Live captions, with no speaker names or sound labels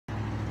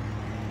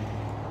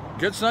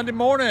Good Sunday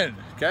morning.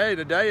 Okay,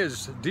 today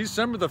is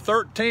December the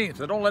 13th.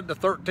 So don't let the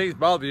 13th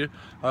bother you.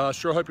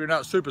 Sure hope you're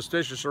not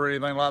superstitious or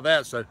anything like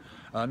that. So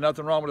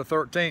nothing wrong with the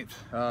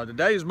 13th.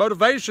 Today is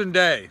Motivation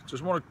Day.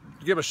 Just want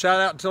to give a shout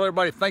out and tell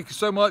everybody thank you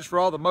so much for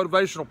all the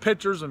motivational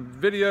pictures and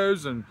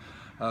videos and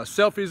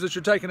selfies that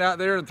you're taking out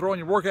there and throwing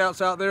your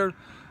workouts out there.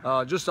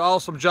 Just an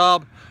awesome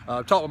job.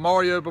 Talked with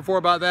Mario before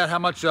about that, how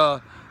much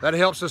that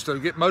helps us to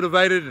get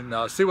motivated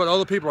and see what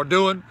other people are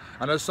doing.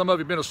 I know some of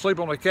you have been asleep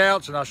on the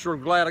couch, and I'm sure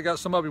glad I got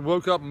some of you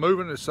woke up and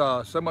moving. It's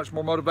so much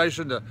more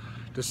motivation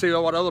to see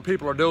what other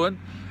people are doing.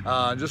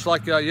 Just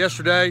like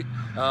yesterday,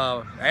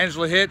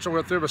 Angela Hitch, I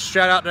went through a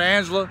shout out to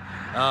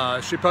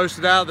Angela. She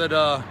posted out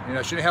that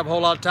she didn't have a whole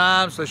lot of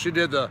time, so she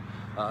did the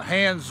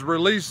hands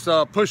release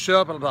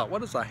push-up, and I thought,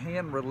 what is a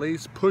hand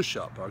release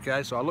push-up?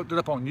 Okay, so I looked it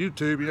up on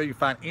YouTube. You can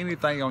find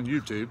anything on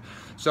YouTube.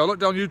 So I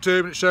looked on YouTube,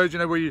 and it shows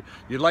where you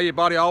lay your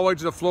body all the way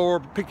to the floor,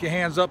 pick your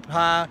hands up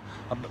high,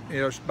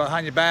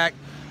 behind your back,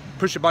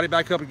 push your body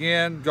back up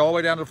again, go all the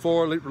way down to the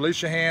floor,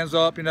 release your hands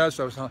up,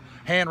 so it's a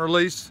hand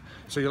release.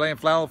 So you're laying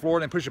flat on the floor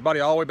and then push your body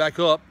all the way back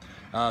up.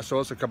 So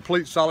it's a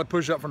complete solid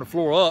push-up from the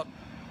floor up.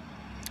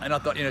 And I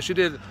thought, she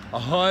did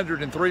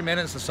 103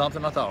 minutes or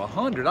something. I thought,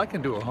 100? I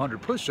can do 100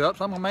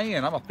 push-ups. I'm a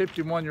man. I'm a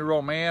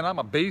 51-year-old man. I'm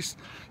a beast.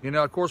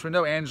 Of course, we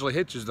know Angela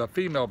Hitch is the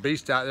female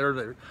beast out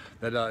there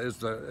that is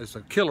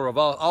the killer of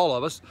all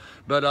of us.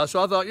 But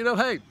so I thought,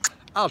 hey,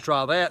 I'll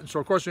try that. And so,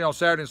 of course, on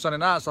Saturday and Sunday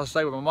nights, I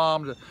stay with my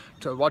mom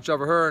to watch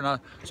over her.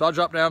 And so I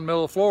dropped down in the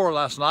middle of the floor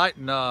last night,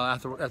 and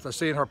after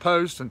seeing her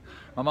post, and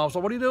my mom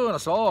said, what are you doing? I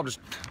said,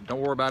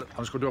 don't worry about it.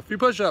 I'm just going to do a few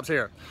push-ups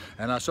here.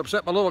 And I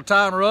set my little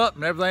timer up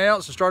and everything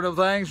else and started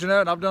other things, and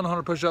I've done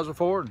 100 push-ups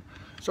before. And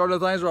started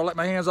other things where I let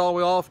my hands all the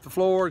way off the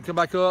floor and come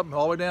back up and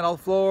all the way down off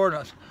the floor.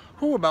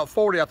 And about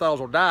 40, I thought I was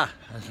going to die.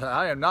 I said,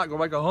 I am not going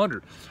to make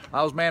 100.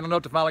 I was man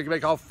enough to finally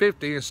make all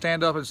 50 and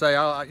stand up and say,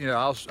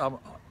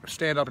 I'll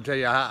stand up and tell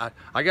you I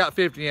got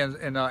 50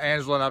 in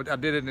Angela, and I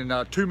did it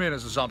in 2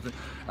 minutes or something.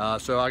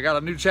 So I got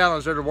a new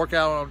challenge there to work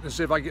out on and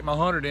see if I can get my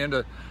 100 in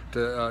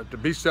to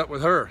beast up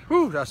with her.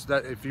 Whew, that's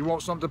that. If you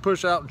want something to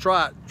push out and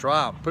try it,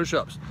 try them.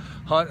 Push-ups,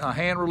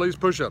 hand release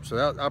push-ups.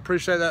 So I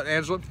appreciate that,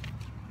 Angela.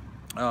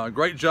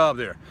 Great job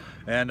there.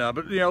 And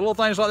but little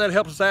things like that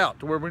help us out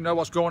to where we know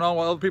what's going on,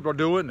 what other people are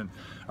doing.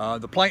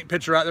 And the plank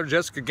picture out there,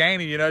 Jessica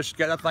Gainey, she's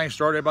got that thing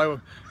started.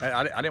 Everybody,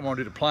 I didn't want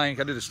to do the plank.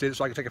 I did a stitch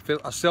so I could take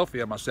a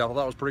selfie of myself. I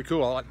thought it was pretty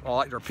cool. I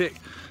liked her pic.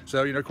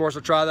 So of course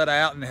I tried that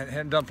out and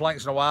hadn't done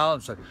planks in a while.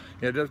 And so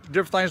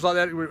different things like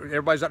that.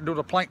 Everybody's out doing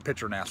a plank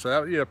picture now.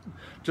 So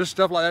just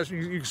stuff like that.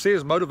 You can see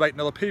us motivating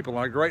other people,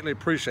 and I greatly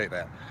appreciate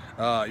that.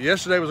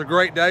 Yesterday was a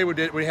great day.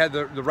 We had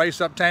the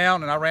race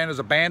uptown, and I ran as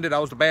a bandit. I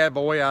was the bad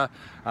boy.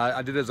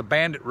 I did it as a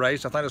bandit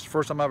race. I think that's the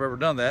first time I've ever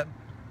done that.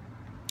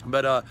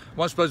 But I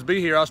wasn't supposed to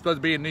be here. I was supposed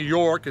to be in New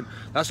York, and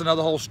that's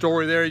another whole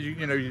story there.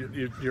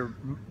 Your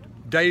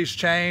days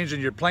change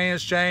and your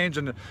plans change,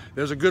 and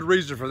there's a good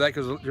reason for that,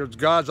 because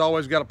God's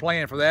always got a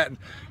plan for that. And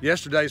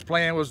yesterday's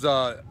plan was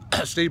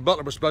Steve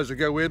Butler was supposed to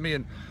go with me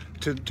and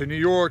to New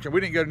York, and we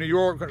didn't go to New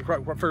York.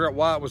 Couldn't figure out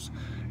why it was.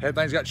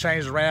 Things got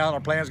changed around, our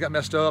plans got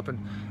messed up,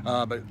 and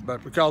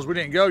but because we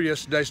didn't go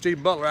yesterday,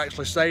 Steve Butler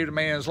actually saved a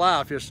man's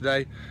life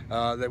yesterday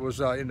that was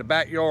in the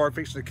backyard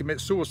fixing to commit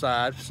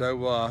suicide.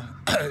 So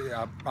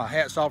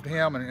hats off to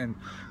him, and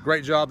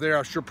great job there.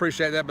 I sure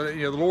appreciate that. But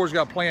the Lord's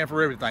got a plan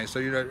for everything,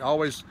 so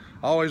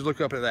always look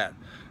up at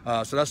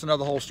that. So that's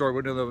another whole story.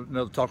 We'll do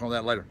another talk on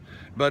that later.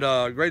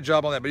 But great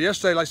job on that. But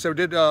yesterday, like I said, we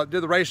did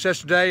the race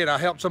yesterday, and I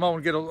helped some of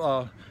them get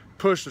a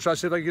push to try to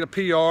see if they could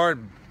get a PR.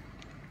 And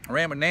I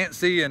ran with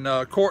Nancy and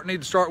Courtney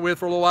to start with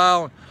for a little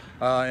while,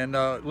 and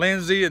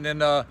Lindsay, and then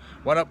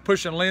went up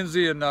pushing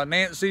Lindsay and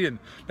Nancy, and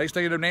next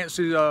thing you know,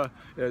 Nancy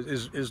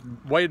is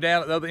way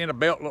down at the other end of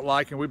Belt, looked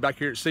like, and we back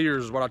here at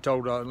Sears is what I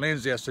told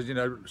Lindsay. I said,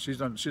 she's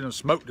done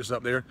smoked us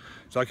up there.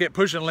 So I kept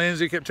pushing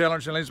Lindsay, kept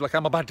telling her, Lindsay's like,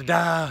 I'm about to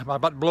die, I'm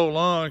about to blow a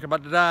lung, I'm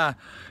about to die.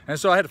 And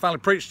so I had to finally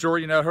preach to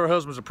her. Her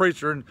husband's a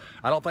preacher, and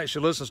I don't think she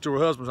listens to her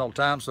husband all the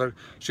time, so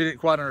she didn't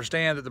quite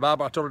understand that I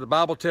told her the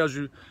Bible tells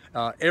you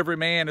every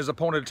man is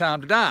appointed a time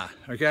to die,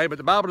 okay? But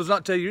the Bible does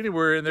not tell you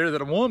anywhere in there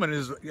that a woman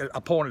is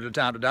appointed a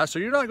time to die, so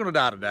you're not going to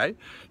die today.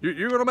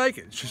 You're going to make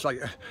it. She's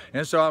like,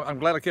 and so I'm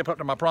glad I kept up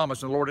to my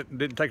promise, and the Lord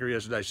didn't take her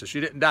yesterday, so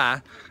she didn't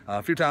die.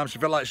 A few times she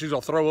felt like she was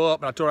going to throw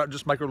up, and I told her I'd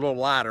just make her a little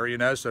lighter,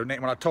 so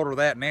when I told her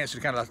that, Nancy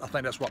kind of, I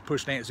think that's what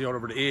pushed Nancy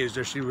over the edge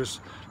there. She was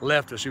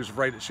left, she was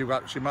afraid that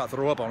she might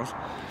throw up on us.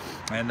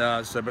 And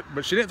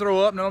but she didn't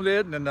throw up, none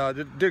did, and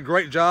did a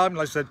great job. And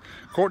like I said,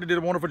 Courtney did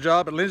a wonderful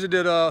job, but Lindsay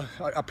did a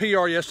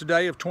PR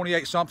yesterday of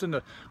 28 something.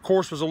 The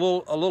course was a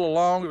little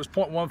long. It was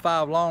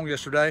 0.15 long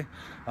yesterday,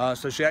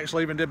 so she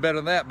actually even did better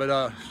than that.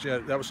 But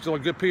that was still a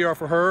good PR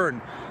for her.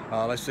 And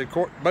like I said,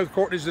 both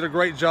Courtneys did a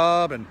great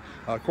job, and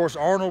of course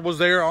Arnold was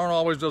there. Arnold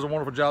always does a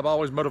wonderful job.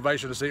 Always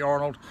motivation to see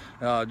Arnold.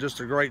 Just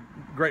a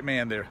great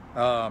man there.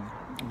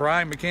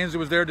 Brian McKenzie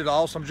was there, did an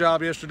awesome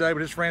job yesterday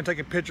with his friend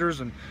taking pictures,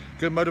 and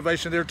good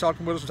motivation there,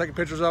 talking with us and taking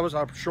pictures of us.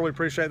 I surely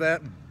appreciate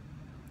that.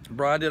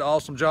 Brian did an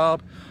awesome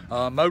job.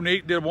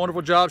 Monique did a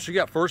wonderful job. She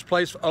got first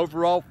place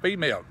overall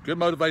female. Good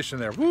motivation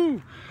there.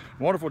 Woo!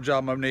 Wonderful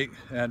job, Monique.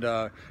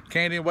 And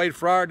Candy and Wade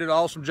Fryer did an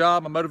awesome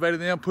job. I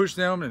motivated them, pushed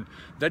them, and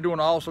they're doing an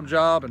awesome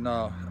job. And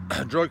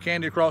drug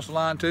Candy across the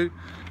line too.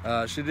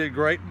 She did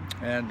great.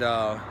 And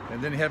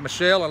then you had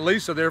Michelle and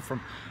Lisa there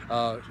from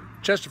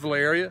Chesterfield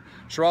area,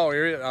 Sherrill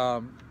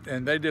area.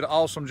 And they did an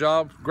awesome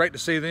job. Great to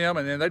see them.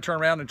 And then they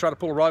turned around and tried to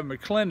pull a Robbie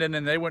McClendon,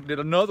 and they went and did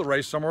another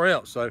race somewhere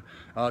else. So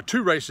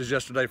 2 races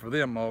yesterday for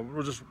them.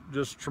 Were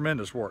just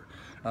tremendous work.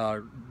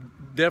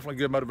 Definitely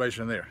good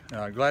motivation there.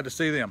 Glad to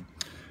see them.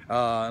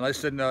 And like I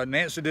said,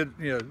 Nancy did,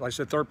 like I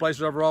said, 3rd place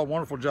overall.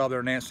 Wonderful job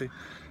there, Nancy.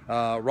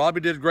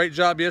 Robbie did a great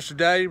job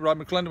yesterday.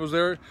 Robbie McClendon was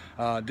there.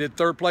 Did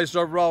 3rd place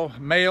overall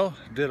male.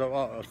 Did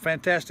a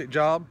fantastic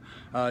job.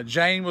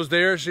 Jane was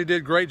there. She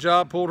did a great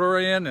job. Pulled her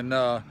in,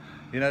 and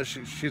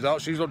she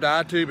thought she was gonna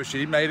die too, but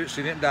she made it.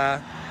 She didn't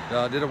die.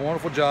 Did a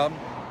wonderful job.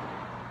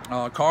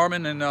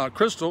 Carmen and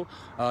Crystal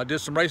did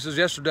some races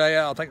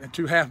yesterday. I think the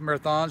 2 half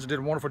marathons. Did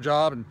a wonderful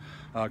job.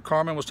 And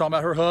Carmen was talking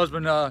about her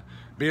husband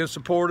being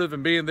supportive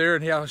and being there,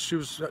 and how she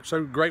was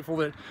so grateful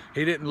that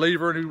he didn't leave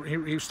her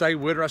and he stayed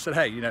with her. I said,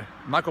 hey,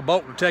 Michael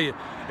Bolton will tell you,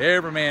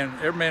 every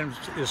man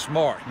is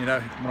smart. When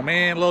a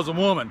man loves a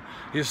woman,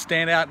 he'll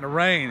stand out in the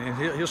rain,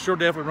 and he'll sure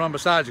definitely run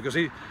beside you, because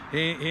he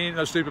ain't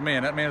no stupid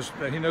man. That man's,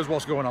 he knows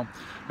what's going on.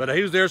 But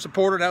he was there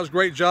supporting. That was a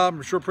great job.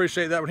 I sure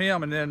appreciate that with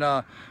him. And then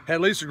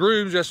had Lisa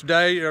Grooms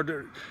yesterday. I'm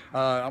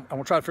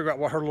gonna try to figure out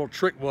what her little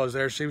trick was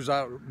there. She was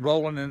out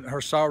rolling in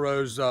her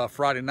sorrows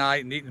Friday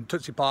night and eating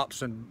Tootsie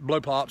Pops and Blow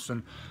Pops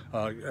and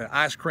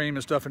ice cream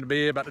and stuff in the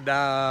bed, about to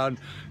die,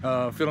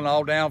 and feeling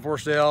all down for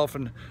herself.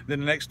 And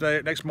then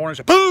the next morning, she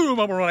said, boom,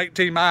 I'm gonna run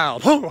 18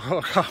 miles.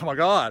 Oh my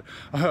God.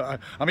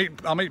 I'm eating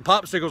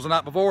popsicles the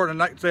night before, and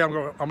the next day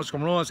I'm just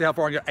gonna run, see how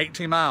far I can get.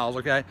 18 miles,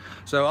 okay?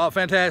 So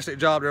fantastic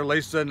job there,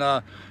 Lisa.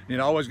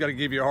 And always got to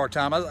give you a hard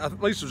time.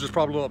 Lisa was just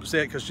probably a little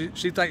upset, because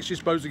she thinks she's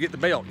supposed to get the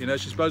belt.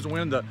 She's supposed to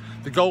win the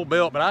gold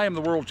belt, but I am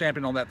the world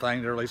champion on that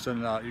thing there, Lisa,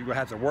 and you're gonna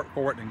have to work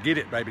for it and get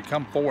it, baby.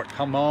 Come for it.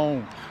 Come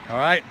on. All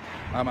right,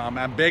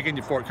 I'm begging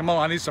you for it. Come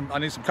on, I need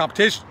some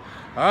competition.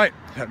 All right,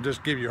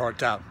 just give you a hard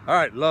time. All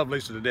right, love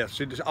Lisa to death.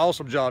 She did an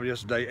awesome job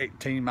yesterday,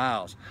 18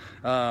 miles.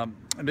 And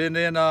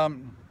then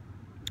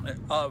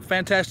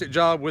fantastic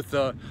job with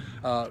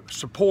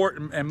support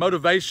and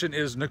motivation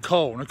is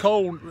Nicole.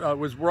 Nicole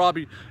was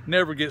Robbie,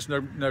 never gets no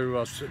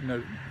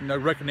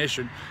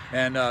recognition,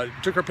 and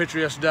took her picture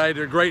yesterday.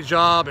 Did a great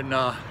job, and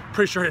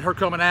appreciate her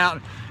coming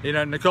out.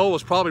 Nicole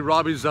was probably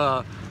Robbie's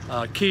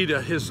key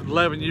to his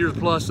 11 years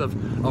plus of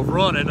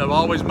running, of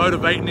always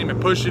motivating him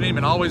and pushing him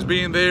and always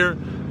being there.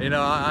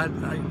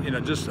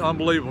 Just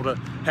unbelievable to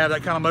have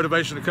that kind of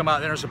motivation to come out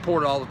there and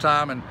support it all the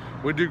time, and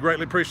we do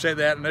greatly appreciate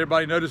that, and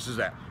everybody notices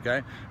that.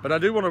 Okay, but I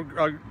do want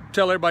to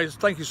tell everybody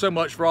thank you so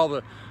much for all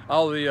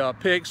the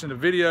pics and the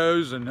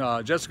videos,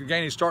 and Jessica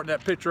Gainey starting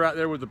that picture out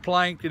there with the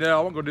plank. I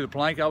wasn't gonna do the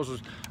plank.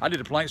 I did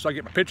the plank so I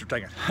get my picture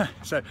taken.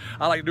 So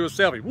I like to do a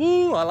selfie.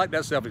 Woo! I like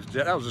that selfie.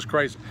 That was just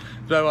crazy.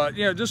 So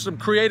just some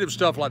creative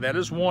stuff like that.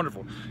 It's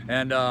wonderful,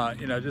 and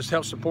just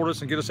help support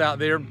us and get us out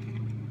there.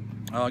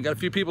 Got a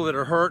few people that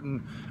are hurt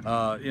and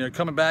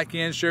coming back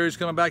in. Sherry's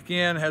coming back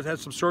in, has had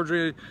some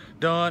surgery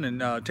done,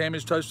 and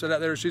Tammy's toasted out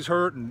there. She's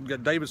hurt, and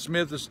got David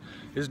Smith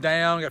is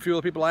down. Got a few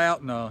other people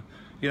out, and the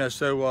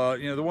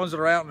ones that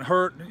are out and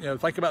hurt,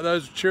 think about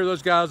those, cheer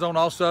those guys on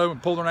also,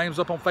 and pull their names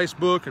up on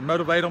Facebook and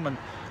motivate them, and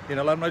let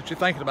them know what you're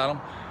thinking about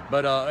them.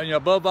 But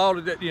above all,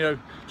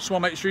 just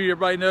want to make sure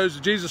everybody knows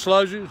that Jesus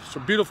loves you. It's a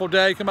beautiful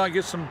day. Come out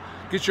and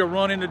get your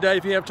run in today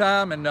if you have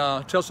time, and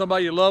tell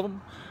somebody you love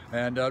them.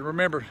 And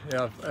remember,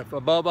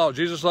 above all,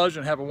 Jesus loves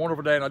you, and have a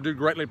wonderful day. And I do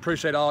greatly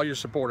appreciate all your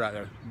support out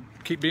there.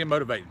 Keep being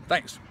motivated.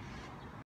 Thanks.